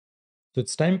So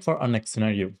it's time for our next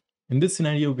scenario. In this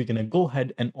scenario, we're going to go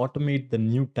ahead and automate the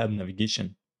new tab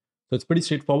navigation. So it's pretty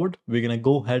straightforward. We're going to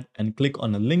go ahead and click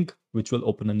on a link, which will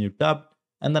open a new tab.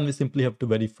 And then we simply have to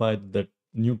verify that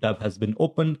new tab has been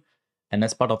opened. And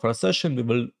as part of our session, we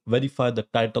will verify the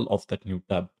title of that new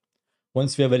tab.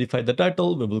 Once we have verified the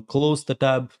title, we will close the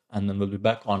tab and then we'll be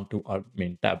back onto our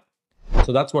main tab.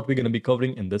 So that's what we're going to be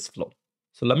covering in this flow.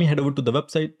 So let me head over to the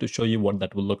website to show you what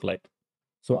that will look like.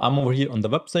 So I'm over here on the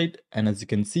website, and as you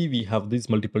can see, we have these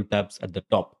multiple tabs at the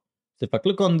top. So if I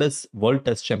click on this World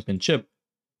Test Championship,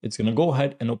 it's going to go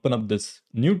ahead and open up this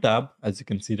new tab, as you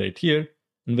can see right here.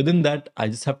 And within that, I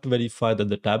just have to verify that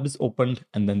the tab is opened,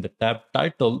 and then the tab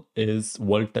title is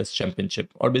World Test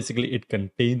Championship, or basically it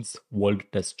contains World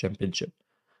Test Championship.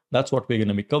 That's what we're going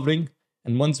to be covering.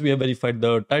 And once we have verified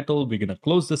the title, we're going to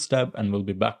close this tab and we'll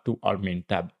be back to our main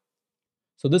tab.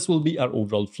 So this will be our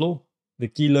overall flow. The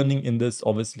key learning in this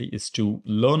obviously is to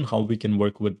learn how we can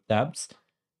work with tabs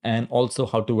and also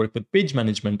how to work with page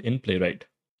management in Playwright.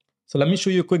 So let me show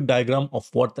you a quick diagram of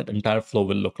what that entire flow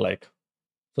will look like.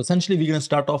 So essentially, we're going to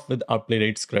start off with our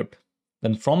Playwright script.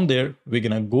 Then from there, we're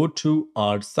going to go to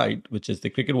our site, which is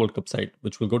the Cricket World Cup site,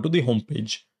 which will go to the home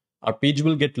page. Our page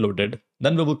will get loaded.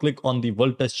 Then we will click on the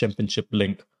World Test Championship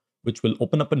link, which will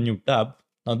open up a new tab.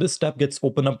 Now this tab gets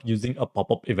opened up using a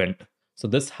pop-up event. So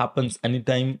this happens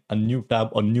anytime a new tab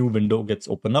or new window gets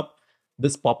opened up,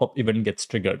 this pop-up event gets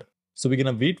triggered. So we're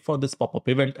going to wait for this pop-up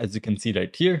event, as you can see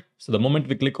right here. So the moment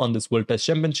we click on this World Test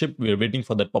Championship, we're waiting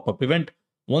for that pop-up event.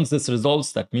 Once this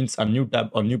resolves, that means a new tab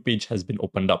or new page has been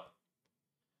opened up.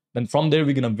 Then from there,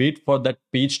 we're going to wait for that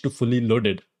page to fully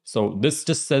loaded. So this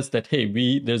just says that,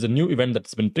 hey, there's a new event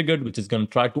that's been triggered, which is going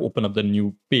to try to open up the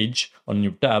new page or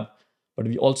new tab. But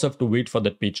we also have to wait for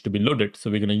that page to be loaded. So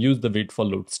we're going to use the wait for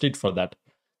load state for that.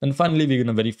 Then finally, we're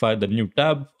going to verify the new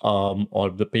tab or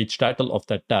the page title of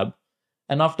that tab.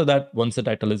 And after that, once the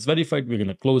title is verified, we're going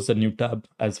to close the new tab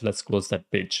as well as close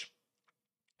that page.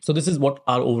 So this is what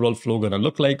our overall flow going to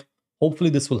look like. Hopefully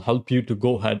this will help you to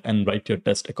go ahead and write your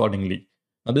test accordingly.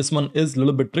 Now this one is a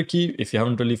little bit tricky if you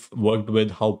haven't really worked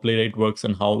with how Playwright works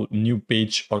and how new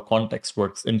page or context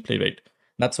works in Playwright.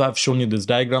 That's why I've shown you this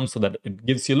diagram so that it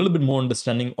gives you a little bit more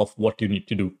understanding of what you need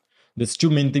to do. There's two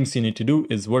main things you need to do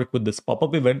is work with this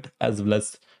pop-up event as well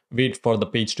as wait for the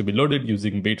page to be loaded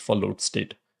using wait for load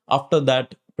state. After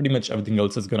that, pretty much everything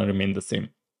else is going to remain the same.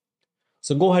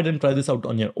 So go ahead and try this out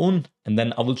on your own, and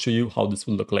then I will show you how this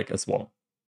will look like as well.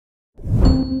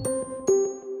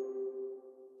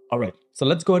 All right, so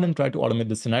let's go ahead and try to automate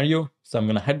this scenario. So I'm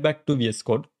going to head back to VS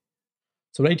Code.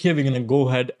 So right here, we're going to go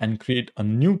ahead and create a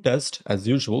new test as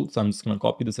usual. So I'm just going to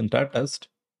copy this entire test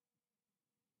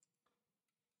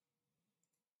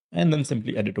and then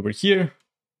simply edit over here.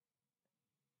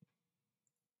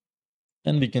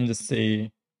 And we can just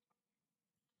say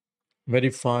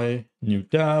verify new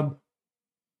tab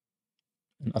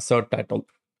and assert title.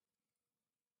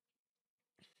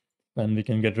 Then we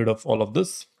can get rid of all of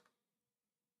this.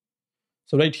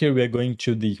 So right here, we are going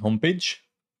to the home page.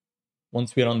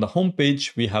 Once we are on the home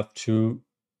page, we have to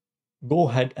go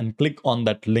ahead and click on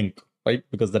that link, right?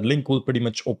 Because that link will pretty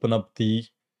much open up the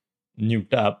new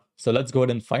tab. So let's go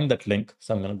ahead and find that link.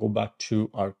 So I'm going to go back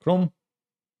to our Chrome.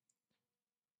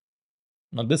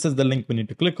 Now this is the link we need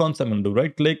to click on. So I'm going to do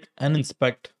right click and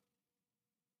inspect.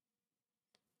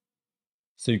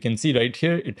 So you can see right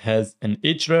here, it has an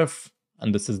href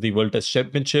and this is the World Test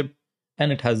Championship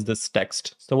and it has this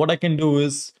text. So what I can do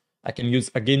is I can use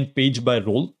again page by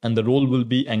role and the role will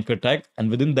be anchor tag. And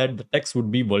within that, the text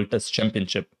would be World Test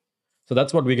Championship. So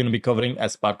that's what we're going to be covering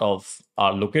as part of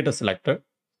our locator selector.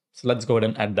 So let's go ahead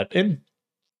and add that in.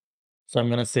 So I'm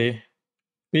going to say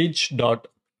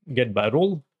page.get by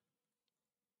role.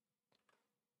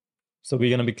 So we're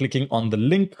going to be clicking on the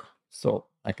link. So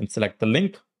I can select the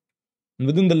link. And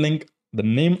within the link, the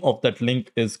name of that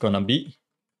link is going to be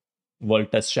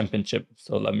World Test Championship.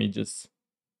 So let me just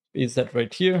paste that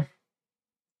right here.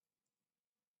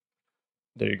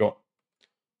 There you go.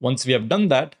 Once we have done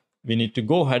that, we need to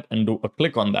go ahead and do a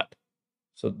click on that.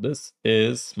 So this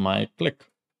is my click.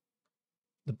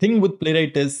 The thing with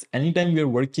Playwright is anytime we're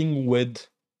working with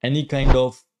any kind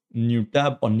of new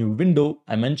tab or new window,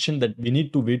 I mentioned that we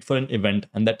need to wait for an event,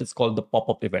 and that is called the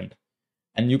pop-up event.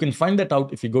 And you can find that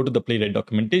out if you go to the Playwright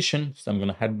documentation. So I'm going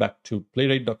to head back to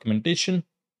Playwright documentation.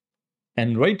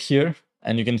 And right here,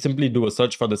 and you can simply do a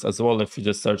search for this as well. If you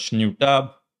just search new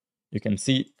tab, you can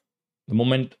see the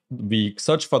moment we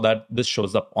search for that, this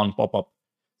shows up on pop-up.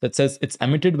 That says it's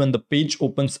emitted when the page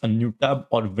opens a new tab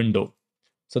or window.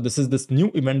 So this is this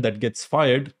new event that gets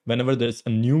fired whenever there's a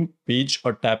new page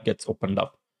or tab gets opened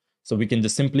up. So we can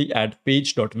just simply add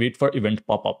page.wait for event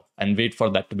pop-up and wait for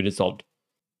that to be resolved.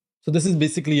 So this is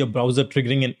basically a browser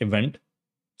triggering an event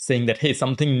saying that, hey,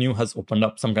 something new has opened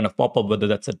up, some kind of pop-up, whether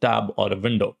that's a tab or a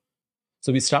window.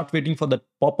 So we start waiting for that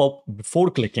pop-up before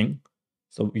clicking.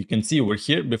 So you can see over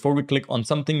here, before we click on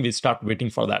something, we start waiting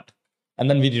for that. And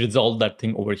then we resolve that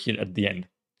thing over here at the end.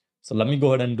 So let me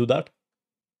go ahead and do that.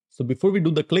 So before we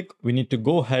do the click, we need to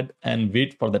go ahead and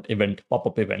wait for that event,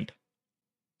 pop-up event.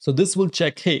 So this will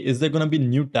check, hey, is there going to be a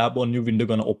new tab or new window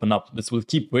going to open up? This will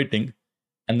keep waiting.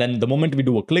 And then the moment we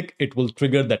do a click, it will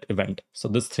trigger that event. So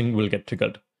this thing will get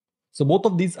triggered. So both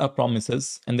of these are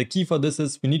promises. And the key for this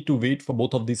is we need to wait for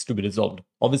both of these to be resolved.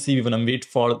 Obviously, we want to wait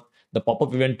for the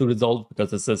pop-up event to resolve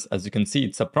because this is, as you can see,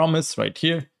 it's a promise right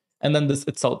here. And then this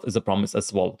itself is a promise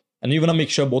as well. And we want to make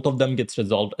sure both of them gets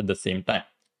resolved at the same time.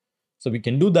 So we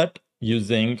can do that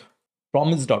using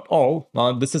promise.all.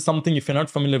 Now, this is something, if you're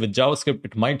not familiar with JavaScript,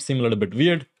 it might seem a little bit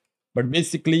weird. But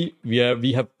basically, we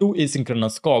have two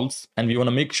asynchronous calls, and we want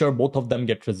to make sure both of them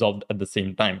get resolved at the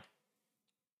same time.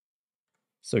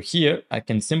 So here, I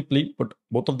can simply put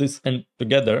both of these in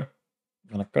together.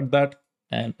 I'm going to cut that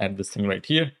and add this thing right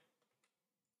here.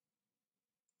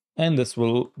 And this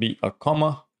will be a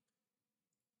comma.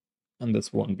 And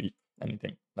this won't be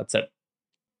anything. That's it.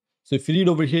 So if you read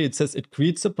over here, it says it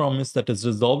creates a promise that is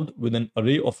resolved with an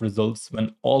array of results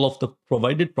when all of the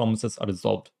provided promises are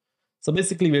resolved. So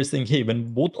basically we're saying, hey,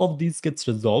 when both of these gets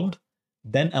resolved,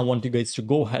 then I want you guys to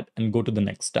go ahead and go to the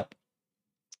next step.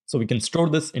 So we can store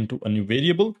this into a new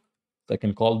variable. So I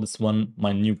can call this one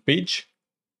my new page.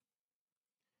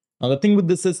 Now the thing with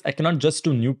this is I cannot just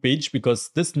do new page because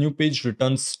this new page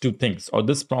returns two things, or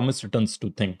this promise returns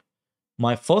two things.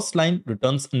 My first line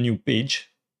returns a new page.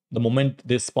 The moment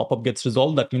this pop-up gets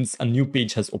resolved, that means a new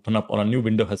page has opened up or a new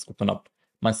window has opened up.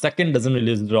 My second doesn't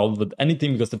really resolve with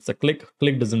anything because it's a click.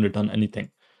 Click doesn't return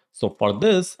anything. So for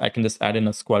this, I can just add in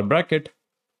a square bracket.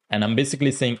 And I'm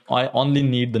basically saying I only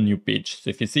need the new page. So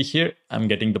if you see here, I'm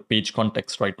getting the page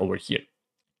context right over here.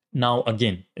 Now,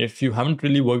 again, if you haven't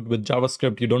really worked with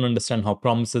JavaScript, you don't understand how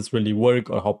promises really work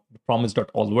or how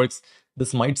promise.all works,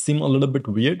 this might seem a little bit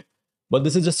weird. But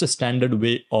this is just a standard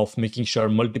way of making sure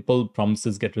multiple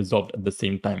promises get resolved at the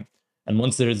same time. And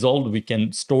once they're resolved, we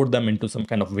can store them into some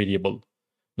kind of variable.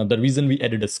 Now, the reason we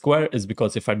added a square is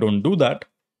because if I don't do that,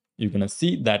 you're going to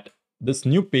see that this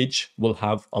new page will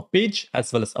have a page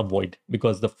as well as a void,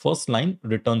 because the first line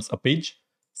returns a page,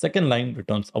 second line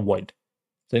returns a void.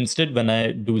 So instead, when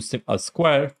I do a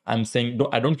square, I'm saying,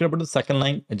 I don't care about the second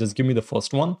line, just give me the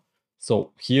first one.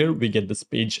 So here we get this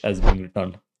page as being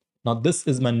returned. Now this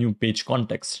is my new page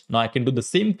context. Now I can do the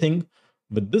same thing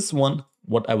with this one,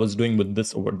 what I was doing with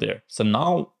this over there. So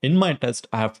now in my test,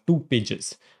 I have two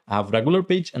pages. I have regular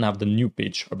page and I have the new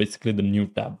page, or basically the new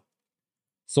tab.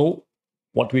 So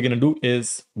what we're going to do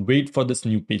is wait for this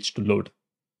new page to load.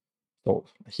 So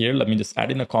here, let me just add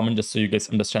in a comment just so you guys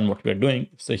understand what we're doing.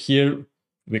 So here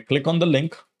we click on the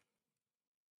link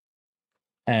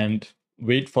and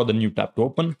wait for the new tab to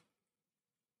open.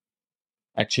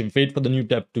 Actually, wait for the new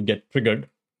tab to get triggered.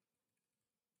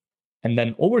 And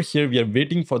then over here, we are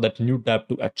waiting for that new tab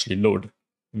to actually load.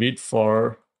 Wait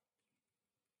for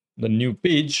the new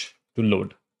page to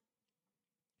load.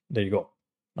 There you go.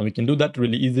 Now we can do that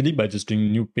really easily by just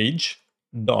doing new page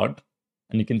dot.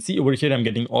 And you can see over here, I'm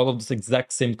getting all of this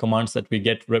exact same commands that we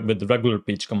get with the regular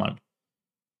page command.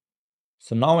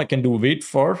 So now I can do wait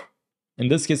for, in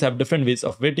this case, I have different ways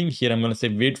of waiting. Here, I'm going to say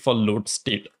wait for load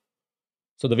state.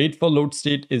 So the wait for load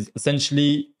state is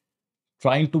essentially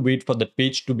trying to wait for the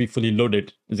page to be fully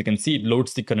loaded. As you can see, it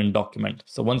loads the current document.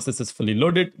 So once this is fully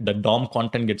loaded, the DOM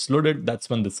content gets loaded. That's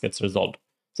when this gets resolved.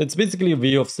 So it's basically a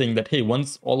way of saying that, hey,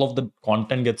 once all of the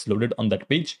content gets loaded on that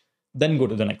page, then go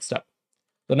to the next step.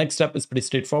 The next step is pretty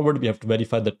straightforward. We have to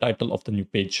verify the title of the new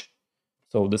page.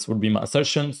 So this would be my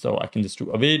assertion. So I can just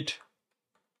do await,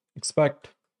 expect,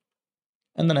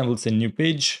 and then I will say new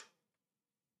page.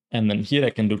 And then here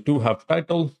I can do to have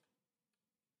title.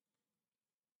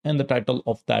 And the title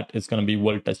of that is going to be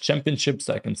World Test Championship.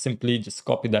 So I can simply just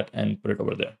copy that and put it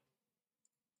over there.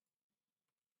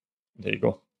 There you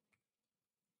go.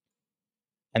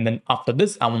 And then after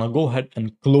this, I want to go ahead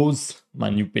and close my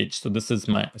new page. So this is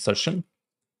my assertion.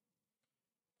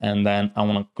 And then I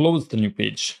want to close the new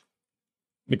page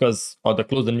or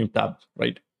close the new tab,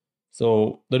 right?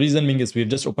 So the reason being is we've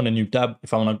just opened a new tab.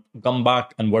 If I want to come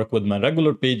back and work with my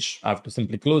regular page, I have to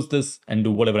simply close this and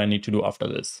do whatever I need to do after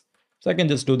this. So I can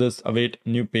just do this, await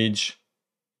new page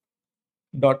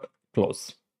dot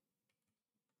close.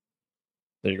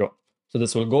 There you go. So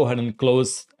this will go ahead and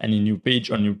close any new page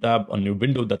or new tab or new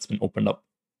window that's been opened up.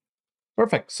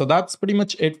 Perfect. So that's pretty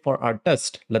much it for our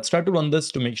test. Let's try to run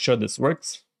this to make sure this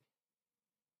works.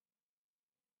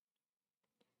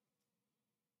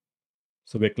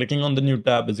 So we're clicking on the new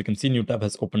tab. As you can see, new tab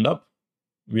has opened up.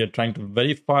 We are trying to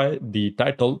verify the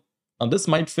title. Now this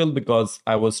might fail because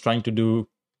I was trying to do,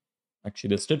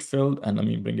 actually this did fail, and let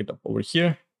me bring it up over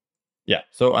here. Yeah,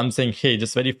 so I'm saying, hey,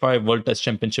 just verify World Test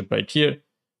Championship right here.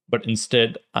 But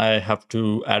instead, I have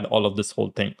to add all of this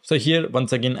whole thing. So here,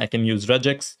 once again, I can use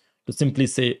regex to simply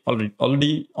say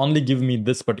already only give me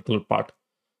this particular part.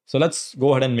 So let's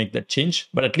go ahead and make that change.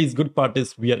 But at least good part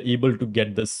is we are able to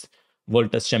get this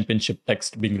World Test Championship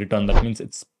text being returned. That means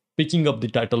it's picking up the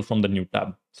title from the new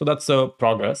tab. So that's a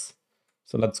progress.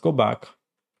 So let's go back.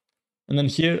 And then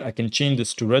here I can change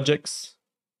this to regex.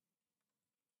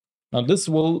 Now this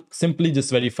will simply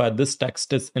just verify this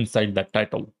text is inside that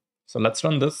title. So let's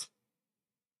run this.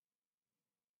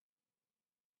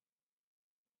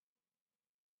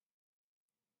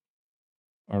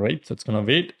 All right, so it's gonna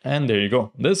wait, and there you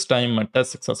go. This time my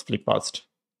test successfully passed.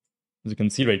 As you can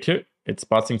see right here, it's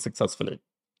passing successfully.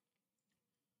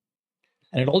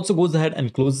 And it also goes ahead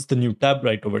and closes the new tab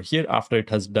right over here after it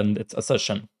has done its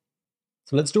assertion.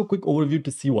 So let's do a quick overview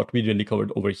to see what we really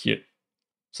covered over here.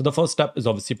 So the first step is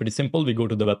obviously pretty simple. We go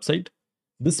to the website.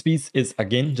 This piece is,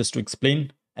 again, just to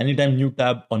explain, anytime new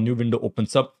tab or new window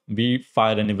opens up, we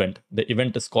fire an event. The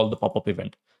event is called the pop-up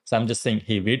event. So I'm just saying,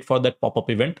 hey, wait for that pop-up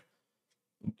event.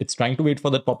 It's trying to wait for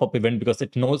that pop-up event because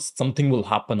it knows something will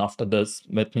happen after this.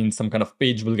 That means some kind of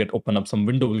page will get open up, some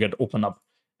window will get open up.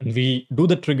 And we do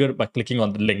the trigger by clicking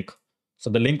on the link.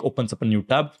 So the link opens up a new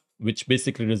tab, which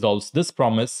basically resolves this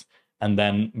promise. And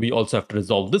then we also have to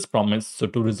resolve this promise. So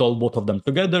to resolve both of them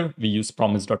together, we use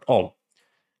promise.all.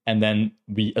 And then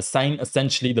we assign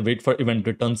essentially the wait for event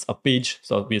returns a page.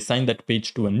 So we assign that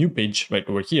page to a new page right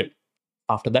over here.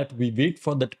 After that, we wait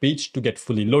for that page to get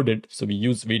fully loaded. So we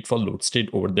use wait for load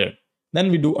state over there. Then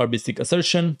we do our basic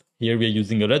assertion. Here we are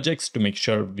using a regex to make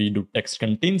sure we do text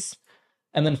contains.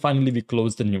 And then finally, we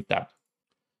close the new tab.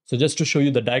 So just to show you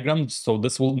the diagram, so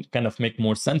this will kind of make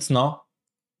more sense now.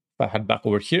 If I head back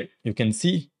over here, you can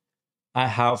see I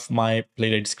have my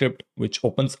Playwright script, which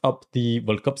opens up the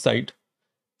World Cup site.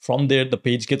 From there, the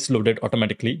page gets loaded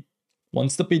automatically.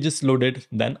 Once the page is loaded,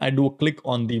 then I do a click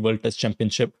on the World Test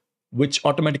Championship, which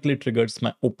automatically triggers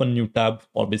my open new tab,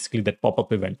 or basically that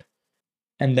pop-up event.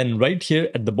 And then right here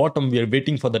at the bottom, we are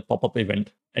waiting for that pop-up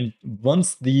event. And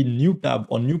once the new tab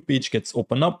or new page gets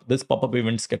open up, this pop-up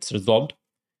event gets resolved.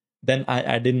 Then I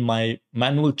add in my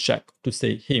manual check to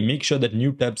say, hey, make sure that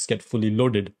new tabs get fully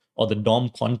loaded or the DOM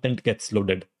content gets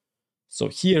loaded. So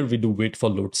here we do wait for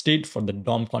load state for the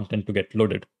DOM content to get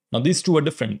loaded. Now these two are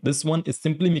different. This one is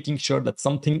simply making sure that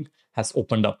something has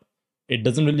opened up. It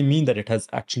doesn't really mean that it has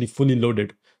actually fully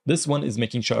loaded. This one is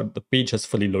making sure the page has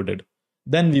fully loaded.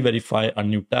 Then we verify our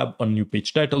new tab or new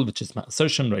page title, which is my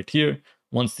assertion right here.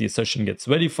 Once the assertion gets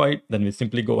verified, then we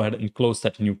simply go ahead and close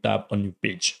that new tab or new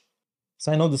page.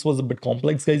 So I know this was a bit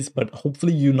complex, guys, but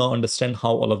hopefully you now understand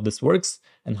how all of this works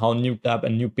and how new tab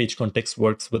and new page context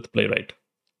works with Playwright.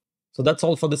 So that's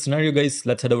all for this scenario, guys.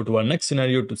 Let's head over to our next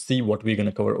scenario to see what we're going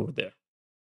to cover over there.